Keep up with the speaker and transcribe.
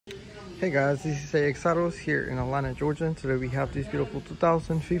Hey guys, this is Exaros here in Atlanta, Georgia. Today we have this beautiful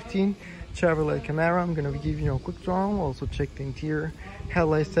 2015 Chevrolet Camaro. I'm going to be giving you a quick tour. We'll also check the interior,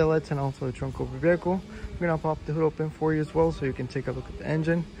 headlights, taillights, and also the trunk of the vehicle. We're going to pop the hood open for you as well so you can take a look at the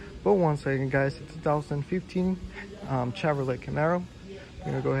engine. But one second guys, the 2015 Chevrolet Camaro. I'm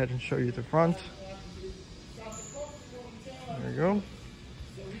going to go ahead and show you the front. There you go.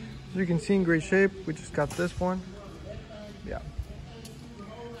 As you can see, in great shape. We just got this one. Yeah.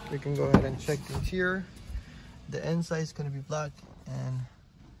 We can go ahead and check the interior. The inside is going to be black and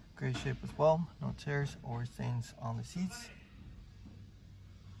great shape as well. No tears or stains on the seats.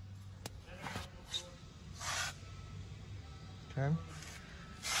 Okay.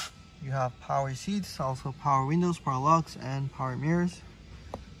 You have power seats, also power windows, power locks, and power mirrors.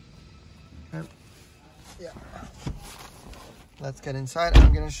 Okay. Yeah. Let's get inside.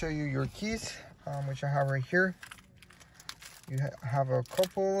 I'm going to show you your keys, which I have right here. You have a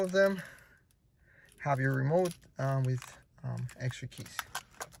couple of them. Have your remote with extra keys.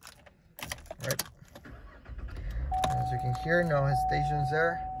 Right. As you can hear, no hesitations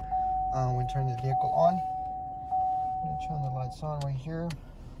there. We turn the vehicle on. I'm gonna turn the lights on right here.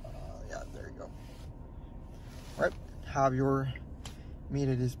 Yeah, there you go. Right. Have your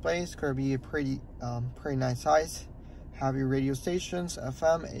media displays. It's gonna be a pretty nice size. Have your radio stations: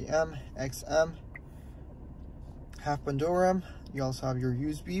 FM, AM, XM. Have Pandora. You also have your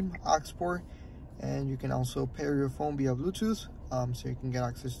USB, aux port, and you can also pair your phone via Bluetooth, so you can get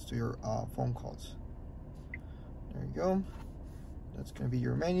access to your phone calls. There you go. That's gonna be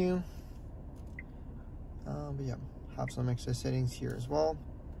your menu. But yeah, have some extra settings here as well.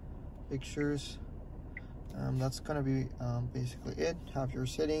 Pictures. That's gonna be basically it. Have your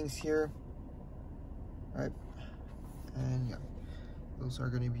settings here, right? And yeah, those are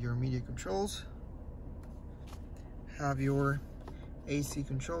gonna be your media controls. Have your AC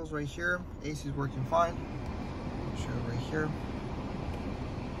controls right here. AC is working fine. I'll show you right here.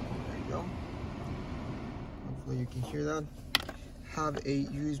 There you go. Hopefully you can hear that. Have a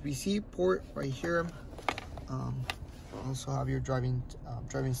USB-C port right here. Also have your driving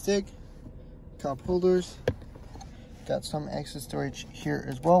stick, cup holders. Got some extra storage here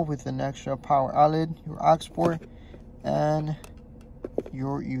as well with an extra power outlet, your aux port, and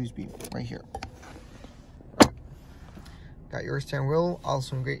your USB right here. Got your steering wheel,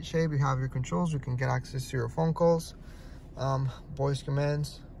 also in great shape. You have your controls. You can get access to your phone calls, voice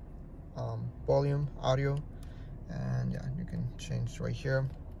commands, volume, audio, and yeah, you can change right here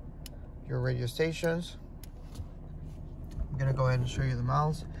your radio stations. I'm gonna go ahead and show you the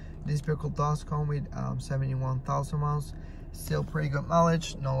miles. This vehicle does come with 71,000 miles. Still pretty good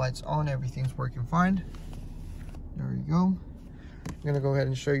mileage. No lights on. Everything's working fine. There you go. I'm gonna go ahead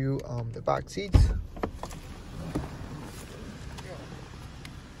and show you the back seats.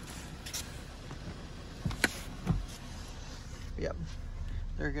 Yep,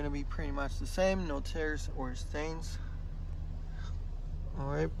 they're gonna be pretty much the same, no tears or stains. All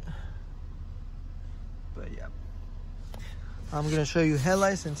right, but yeah, I'm gonna show you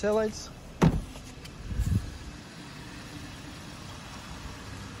headlights and taillights.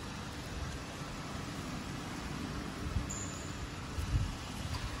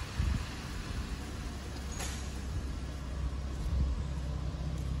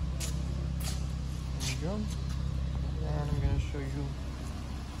 There you go. And I'm going to show you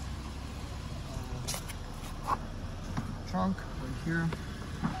trunk right here.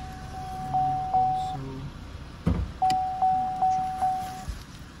 And also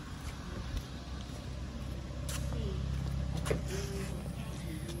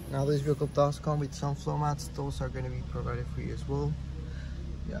now this vehicle does come with some floor mats. Those are going to be provided for you as well.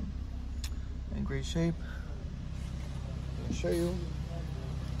 Yeah, in great shape. I'm going to show you.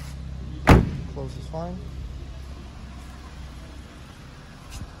 Close is fine.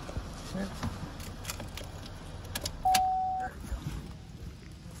 Okay.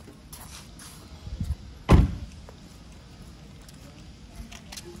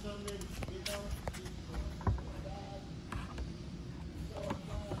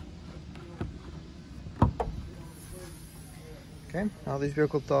 Okay, now this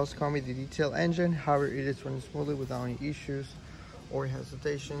vehicle does come with the detailed engine. However, it is running smoothly without any issues or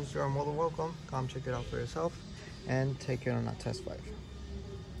hesitations. You are more than welcome. Come check it out for yourself and take it on a test drive.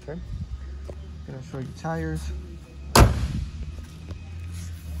 Okay, I'm gonna show you tires. Right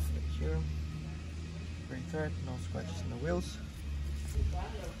here, very good, no scratches in the wheels. There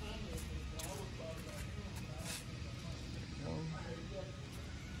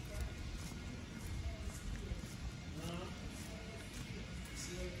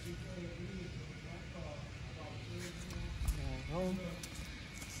you go.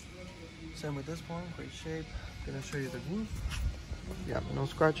 Same with this one, great shape. I'm gonna show you the roof. Yeah, no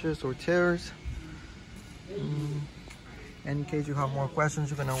scratches or tears. In case you have more questions,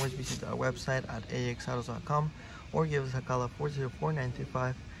 you can always visit our website at axautos.com or give us a call at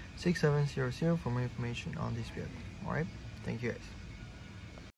 404-925-6700 for more information on this vehicle. All right, thank you guys.